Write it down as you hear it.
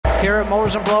here at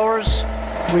Mowers and Blowers.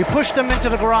 We push them into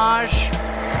the garage,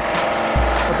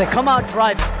 but they come out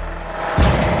driving.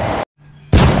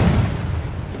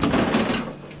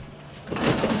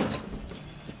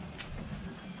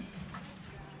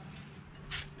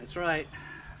 That's right.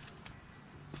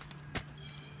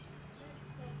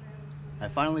 I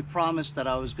finally promised that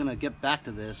I was gonna get back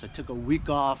to this. I took a week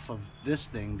off of this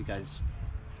thing because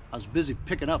I was busy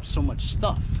picking up so much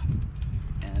stuff,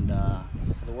 and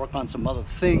had to work on some other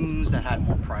things that had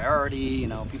more priority, you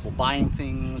know, people buying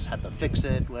things, had to fix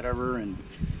it, whatever, and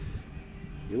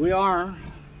here we are,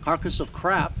 carcass of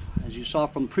crap. As you saw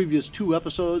from previous 2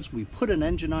 episodes, we put an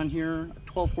engine on here, a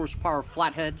 12 horsepower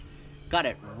flathead, got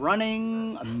it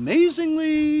running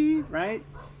amazingly, right?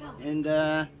 And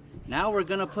now we're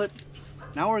gonna put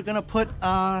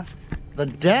the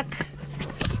deck.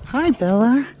 Hi,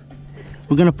 Bella.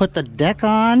 We're gonna put the deck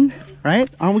on, right?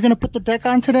 Aren't we gonna put the deck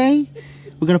on today?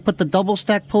 We're gonna put the double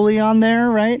stack pulley on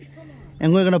there, right?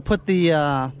 And we're gonna put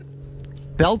the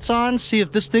belts on, see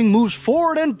if this thing moves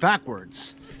forward and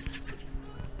backwards.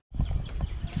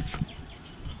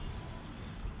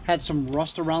 Had some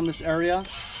rust around this area.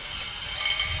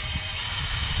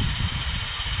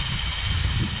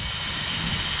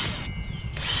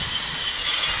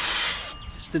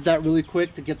 Did that really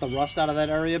quick to get the rust out of that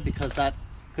area, because that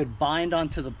could bind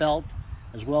onto the belt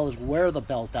as well as wear the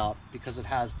belt out, because it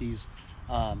has these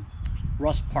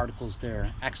rust particles there.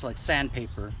 Acts like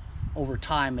sandpaper. Over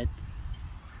time it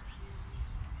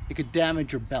could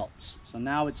damage your belts. So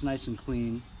now it's nice and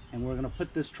clean, and we're going to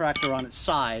put this tractor on its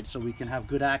side so we can have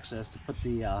good access to put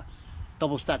the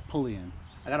double stack pulley in.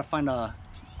 I gotta find a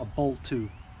bolt too.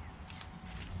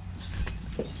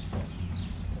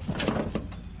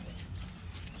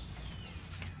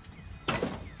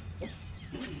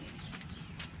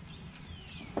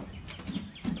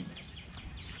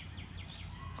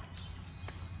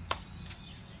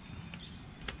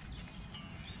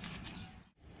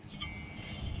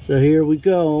 So here we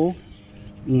go.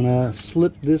 I'm gonna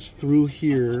slip this through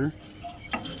here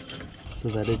so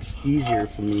that it's easier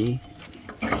for me.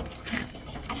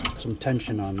 Some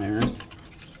tension on there.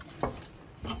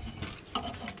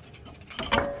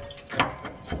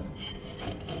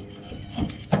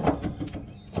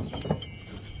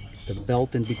 The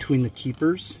belt in between the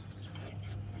keepers.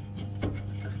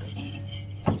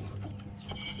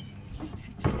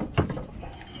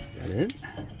 That it?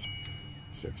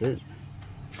 That's it.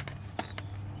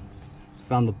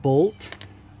 Found the bolt.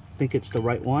 I think it's the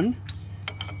right one.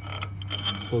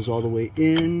 Goes all the way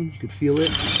in. You could feel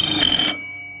it.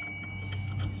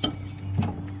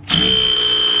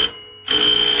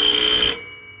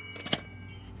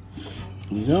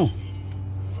 There we go.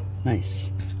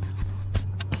 Nice.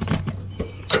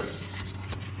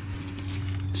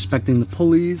 Inspecting the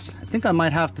pulleys. I think I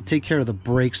might have to take care of the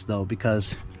brakes though,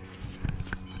 because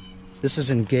this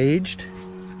is engaged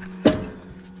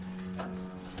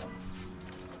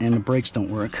and the brakes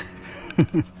don't work.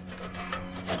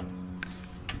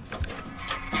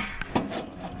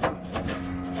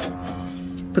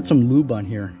 Put some lube on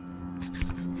here.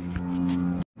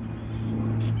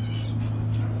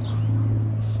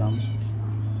 Some.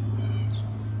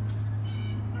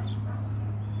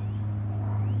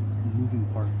 Moving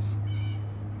parts.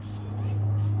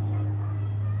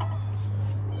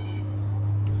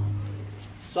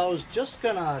 So I was just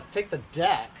gonna take the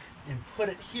deck and put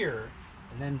it here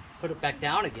and then put it back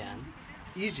down again.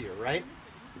 Easier, right?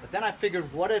 But then I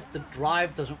figured, what if the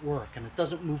drive doesn't work and it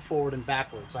doesn't move forward and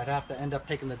backwards? I'd have to end up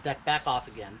taking the deck back off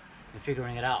again and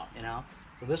figuring it out, you know?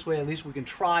 So this way at least we can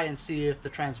try and see if the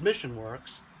transmission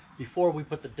works before we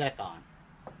put the deck on.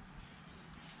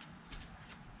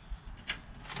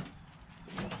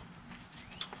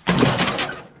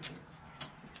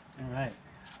 All right,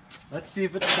 let's see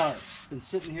if it starts. Been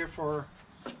sitting here for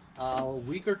a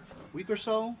week or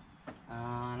so.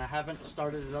 And I haven't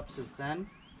started it up since then.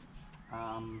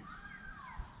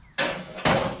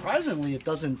 Surprisingly, it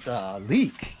doesn't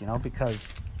leak, you know,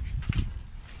 because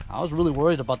I was really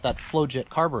worried about that flow jet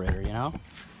carburetor, you know.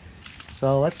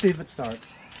 So let's see if it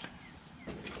starts.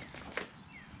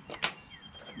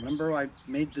 Remember, I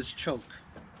made this choke.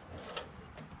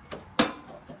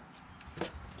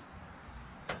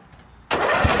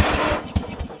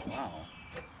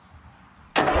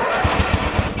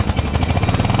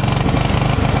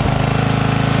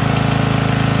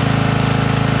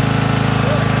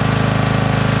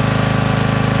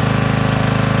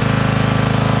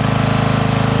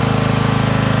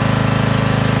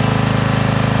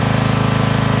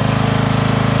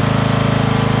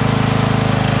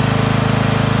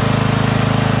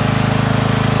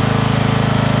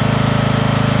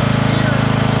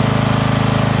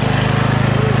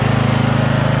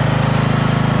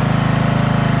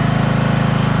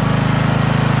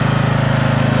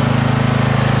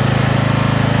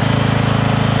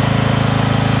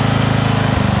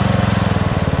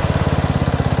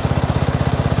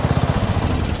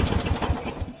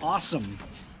 awesome.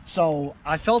 So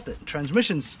I felt it.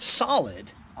 Transmission's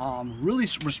solid, really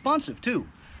responsive too.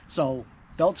 So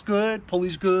belt's good,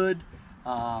 pulley's good.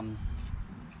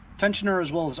 Tensioner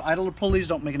as well as idler pulleys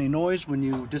don't make any noise when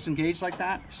you disengage like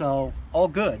that. So all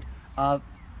good.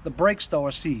 The brakes though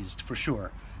are seized for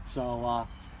sure. So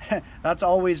that's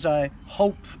always a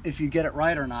hope if you get it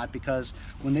right or not, because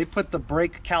when they put the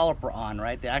brake caliper on,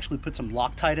 right, they actually put some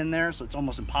Loctite in there, so it's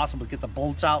almost impossible to get the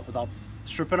bolts out without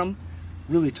stripping them.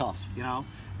 Really tough, you know.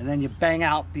 And then you bang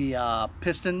out the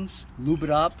pistons, lube it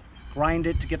up, grind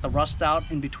it to get the rust out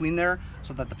in between there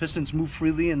so that the pistons move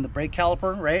freely in the brake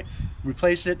caliper, right?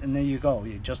 Replace it and there you go.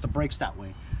 You adjust the brakes that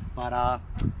way. But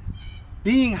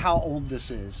being how old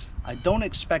this is, I don't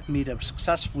expect me to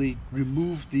successfully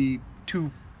remove the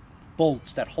two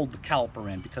bolts that hold the caliper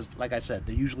in, because like I said,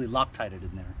 they're usually Loctited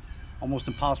in there. Almost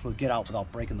impossible to get out without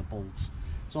breaking the bolts.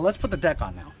 So let's put the deck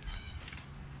on now.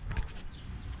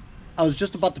 I was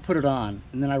just about to put it on,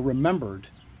 and then I remembered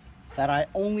that I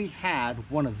only had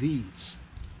one of these.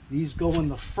 These go in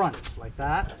the front like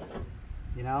that,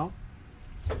 you know.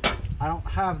 I don't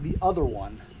have the other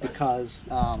one because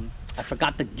I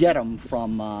forgot to get them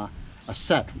from a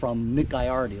set from Nick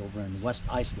Gaiardi over in West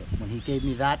Islip. When he gave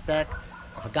me that deck,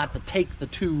 I forgot to take the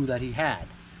two that he had.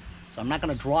 So I'm not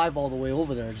going to drive all the way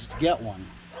over there just to get one.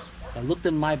 So I looked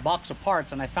in my box of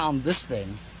parts and I found this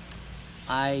thing.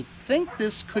 I think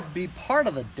this could be part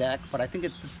of the deck, but I think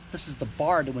this is the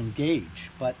bar to engage.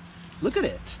 But look at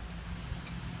it.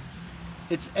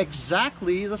 It's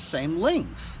exactly the same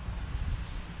length.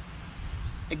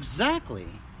 Exactly.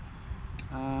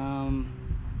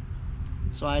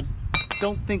 So I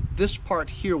don't think this part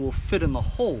here will fit in the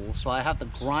hole, so I have to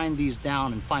grind these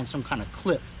down and find some kind of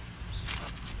clip.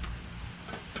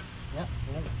 Yep,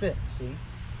 it won't fit, see?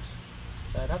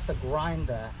 So I'd have to grind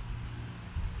that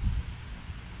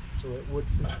so it would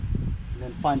fit, and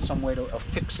then find some way to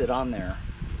affix it on there.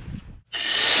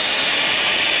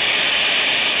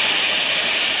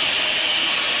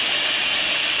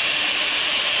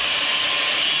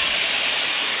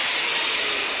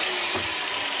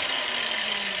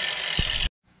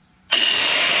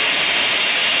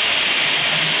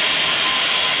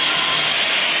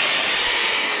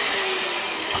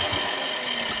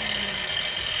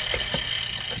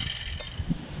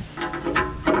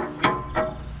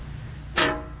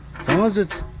 As long as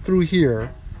it's through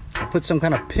here, I'll put some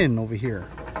kind of pin over here.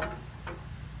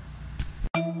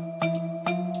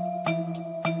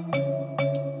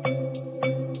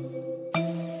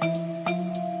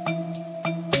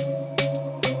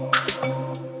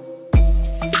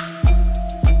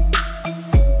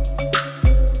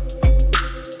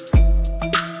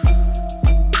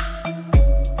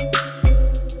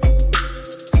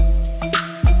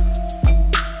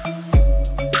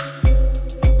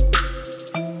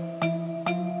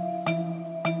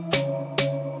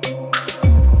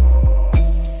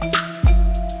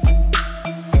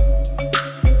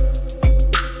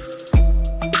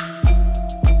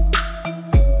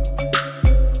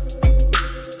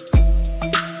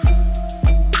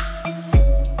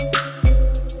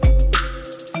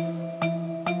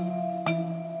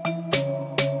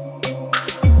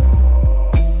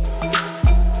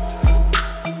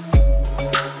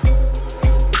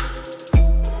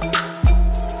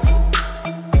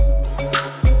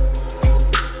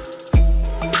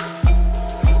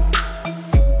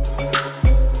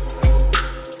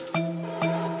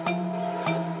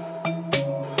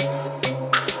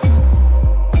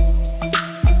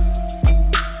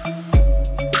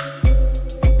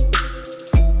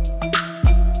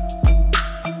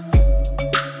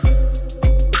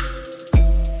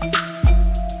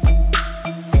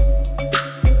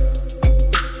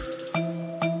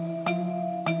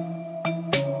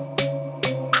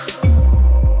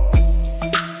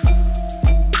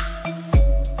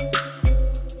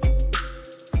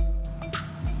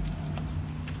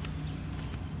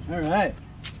 Alright,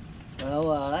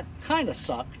 well that kind of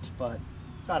sucked, but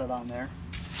got it on there.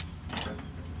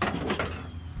 There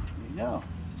you go.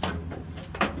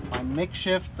 My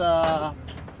makeshift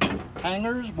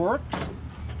hangers worked.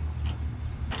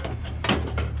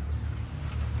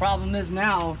 Problem is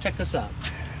now, check this out.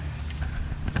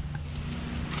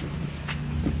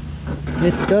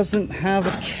 It doesn't have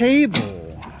a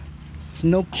cable. There's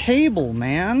no cable,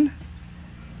 man.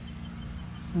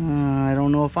 I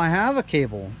don't know if I have a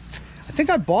cable. I think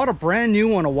I bought a brand new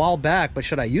one a while back, but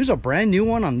should I use a brand new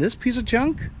one on this piece of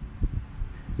junk?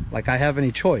 Like I have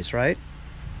any choice, right?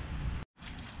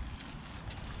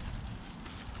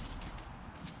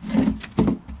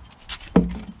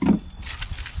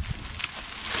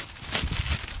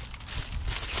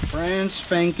 Brand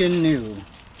spanking new.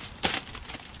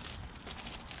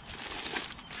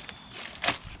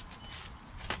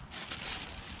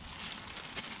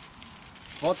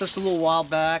 Bought this a little while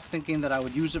back thinking that I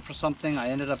would use it for something. I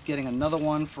ended up getting another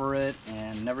one for it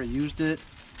and never used it.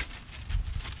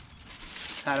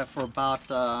 Had it for about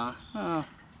a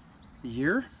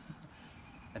year.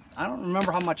 I don't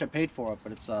remember how much I paid for it,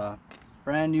 but it's a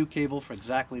brand new cable for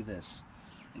exactly this.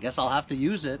 I guess I'll have to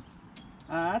use it.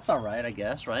 That's alright, I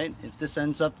guess, right? If this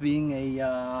ends up being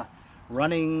a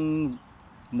running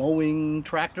mowing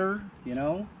tractor, you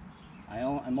know,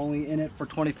 I'm only in it for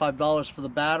 $25 for the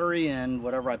battery and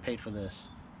whatever I paid for this.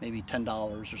 Maybe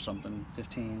 $10 or something,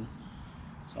 15.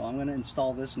 So I'm going to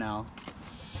install this now,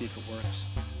 see if it works.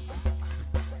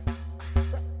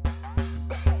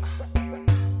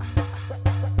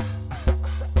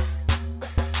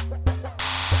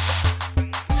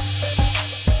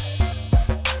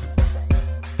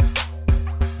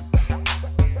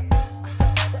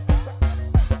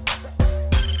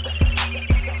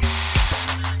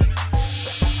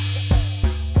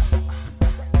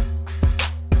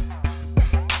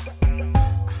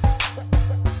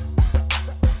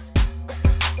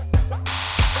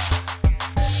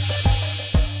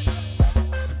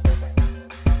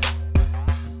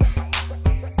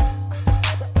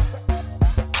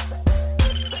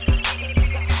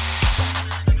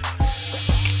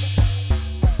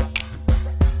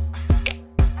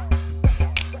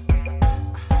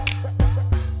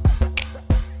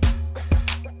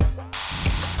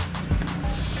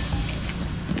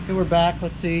 Okay, we're back.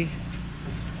 Let's see.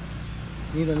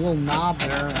 Need a little knob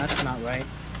there. That's not right.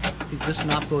 I think this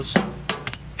knob goes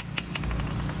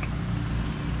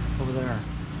over there.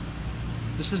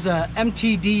 This is a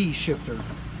MTD shifter.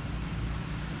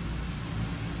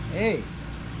 Hey,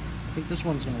 I think this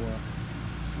one's gonna work.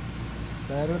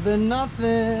 Better than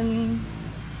nothing.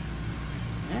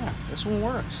 Yeah, this one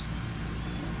works.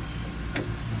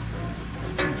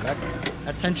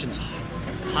 That tension's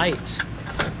tight.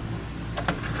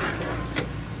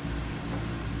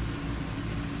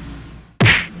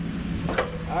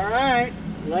 All right,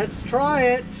 let's try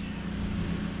it.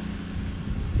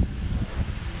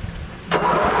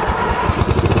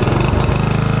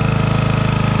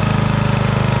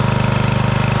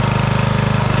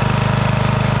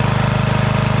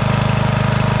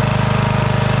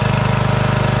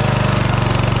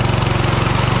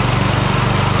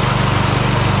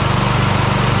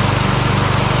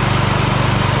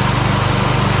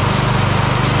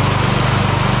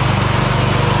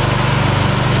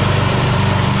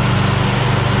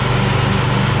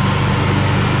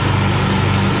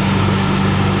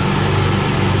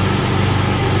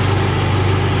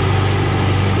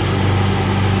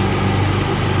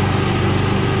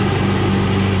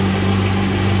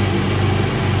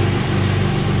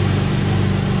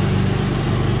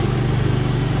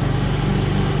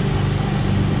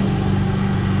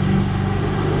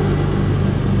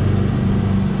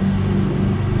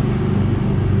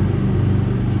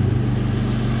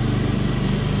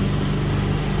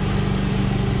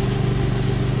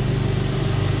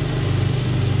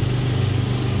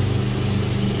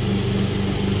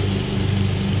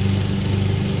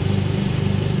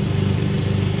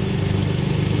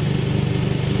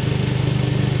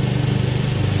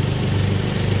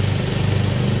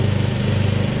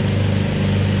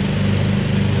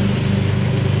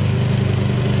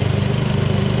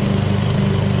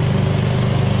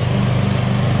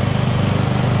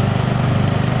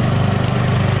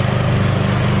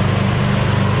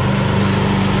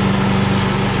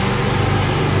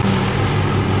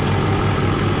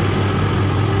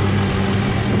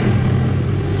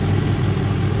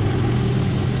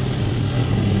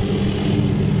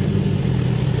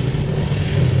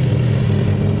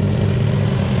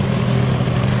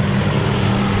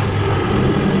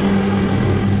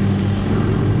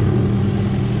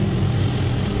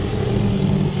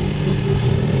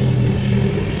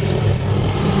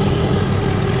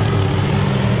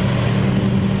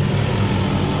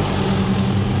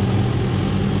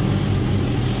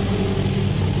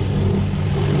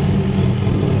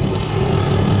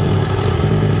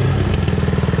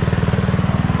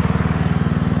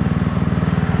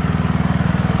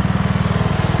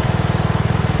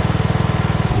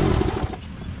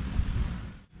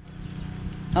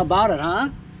 How about it, huh?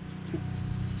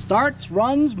 Starts,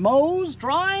 runs, mows,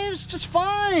 drives just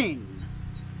fine.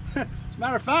 As a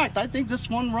matter of fact, I think this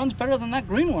one runs better than that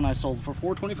green one I sold for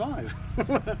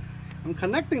 $4.25. I'm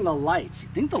connecting the lights. You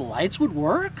think the lights would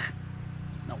work?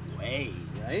 No way,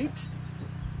 right?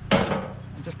 I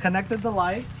just connected the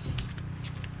lights.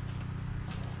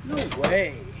 No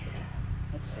way.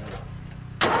 Let's see.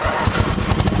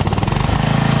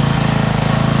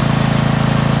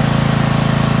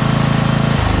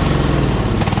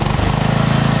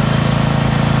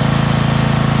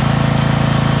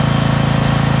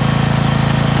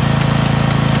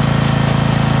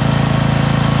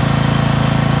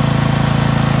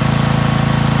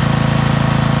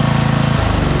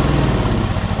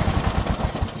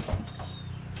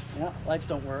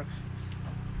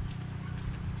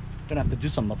 Gonna have to do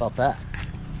something about that.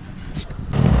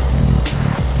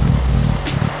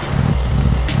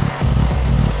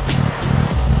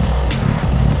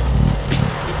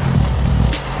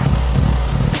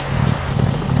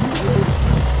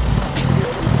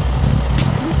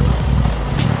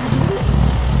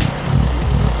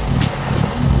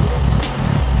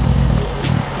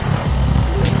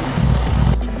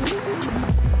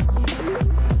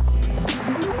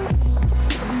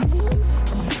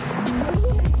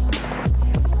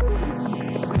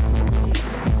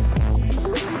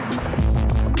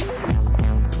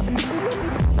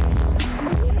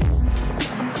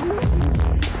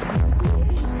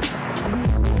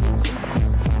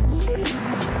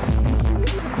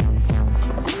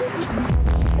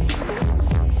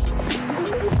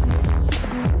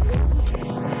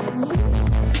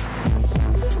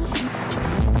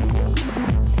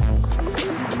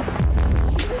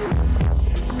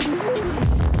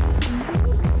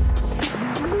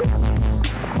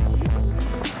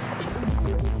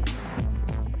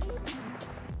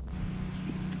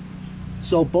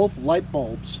 So both light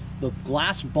bulbs, the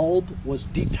glass bulb was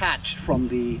detached from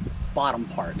the bottom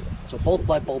part. So both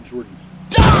light bulbs were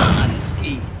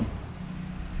DONESKI.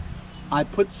 I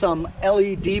put some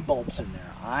LED bulbs in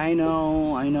there. I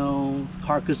know,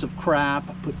 carcass of crap.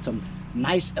 I put some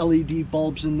nice LED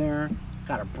bulbs in there.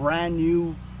 Got a brand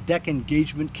new deck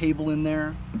engagement cable in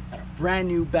there. Got a brand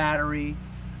new battery.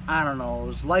 I don't know,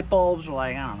 those light bulbs were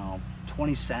like, I don't know,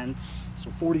 20 cents, so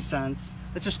 40 cents.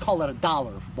 Let's just call that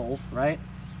 $1 for both, right?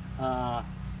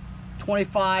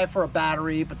 25 for a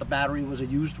battery, but the battery was a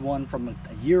used one from a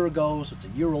year ago, so it's a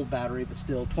year-old battery, but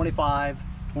still 25,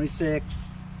 26,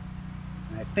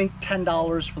 and I think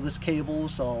 $10 for this cable,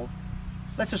 so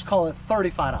let's just call it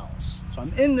 $35. So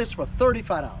I'm in this for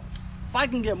 $35. If I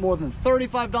can get more than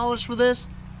 $35 for this,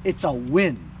 it's a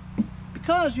win.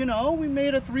 Because, you know, we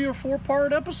made a 3 or 4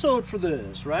 part episode for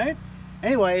this, right?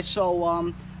 Anyway,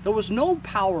 so there was no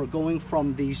power going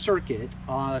from the circuit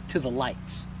to the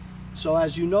lights. So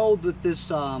as you know that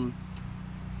this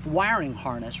wiring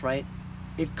harness, right,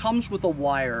 it comes with a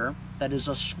wire that is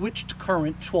a switched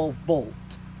current 12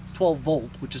 volt,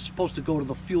 which is supposed to go to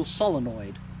the fuel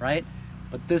solenoid, right?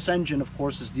 But this engine, of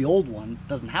course, is the old one,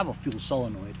 doesn't have a fuel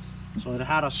solenoid. So it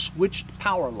had a switched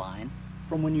power line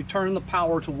from when you turn the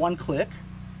power to one click.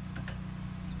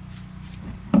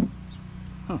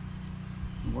 Huh,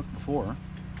 it worked before.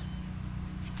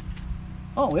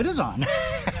 Oh, it is on.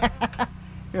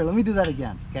 Here, let me do that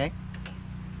again, okay?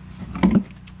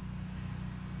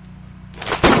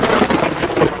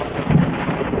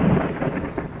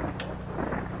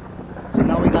 So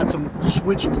now we got some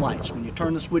switched lights. When you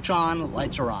turn the switch on, the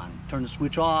lights are on. Turn the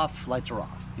switch off, lights are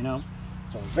off, you know?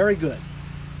 So very good.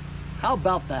 How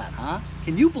about that, huh?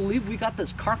 Can you believe we got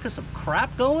this carcass of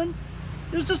crap going?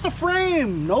 There's just a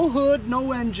frame, no hood,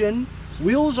 no engine.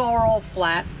 Wheels are all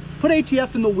flat. Put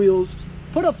ATF in the wheels.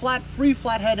 Put a free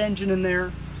flathead engine in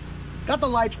there. Got the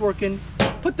lights working.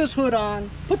 Put this hood on.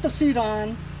 Put the seat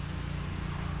on.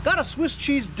 Got a Swiss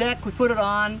cheese deck. We put it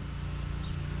on.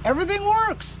 Everything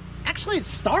works. Actually, it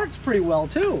starts pretty well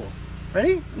too.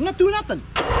 Ready? I'm not doing nothing.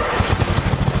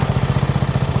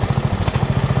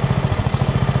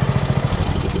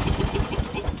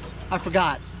 I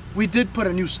forgot. We did put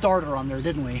a new starter on there,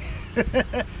 didn't we?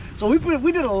 So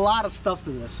we did a lot of stuff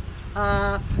to this.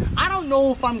 I don't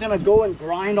know if I'm gonna go and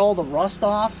grind all the rust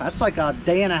off. That's like a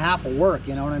day and a half of work,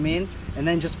 you know what I mean? And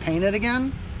then just paint it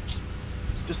again.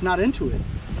 Just not into it.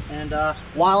 And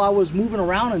while I was moving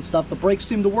around and stuff, the brakes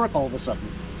seemed to work all of a sudden.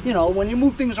 You know, when you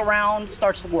move things around, it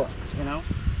starts to work, you know?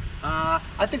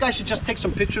 I think I should just take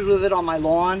some pictures with it on my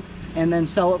lawn and then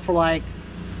sell it for like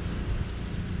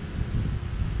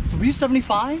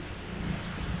 $375,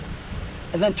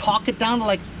 and then talk it down to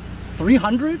like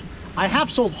 300. I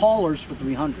have sold haulers for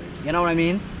 300, you know what I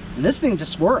mean? And this thing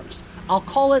just works. I'll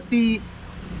call it the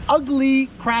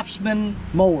ugly Craftsman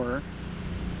mower,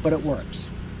 but it works.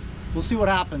 We'll see what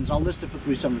happens. I'll list it for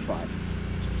 375.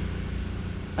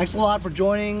 Thanks a lot for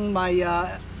joining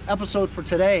my episode for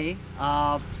today.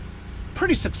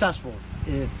 Pretty successful,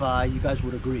 if you guys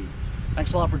would agree.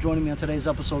 Thanks a lot for joining me on today's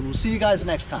episode. We'll see you guys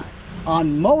next time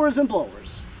on Mowers and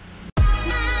Blowers.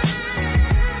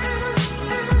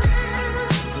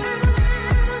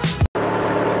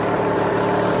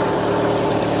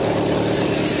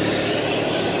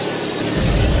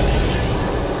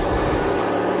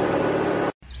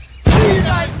 See you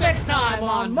guys next time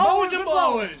on Mowers and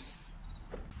Blowers.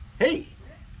 Hey,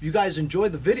 if you guys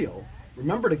enjoyed the video,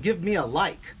 remember to give me a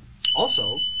like.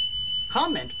 Also,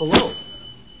 comment below.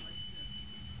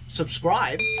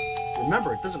 Subscribe.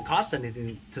 Remember, it doesn't cost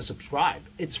anything to subscribe.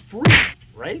 It's free,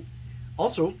 right?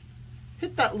 Also,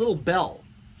 hit that little bell.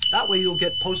 That way you'll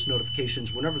get post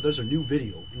notifications whenever there's a new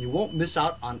video and you won't miss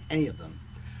out on any of them.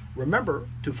 Remember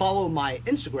to follow my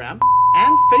Instagram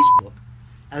and Facebook,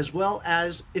 as well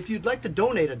as if you'd like to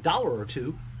donate $1 or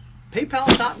 $2,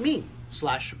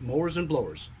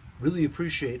 paypal.me/mowersandblowers. Really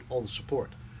appreciate all the support.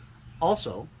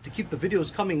 Also, to keep the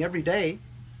videos coming every day,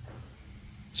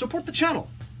 support the channel.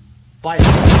 Bye.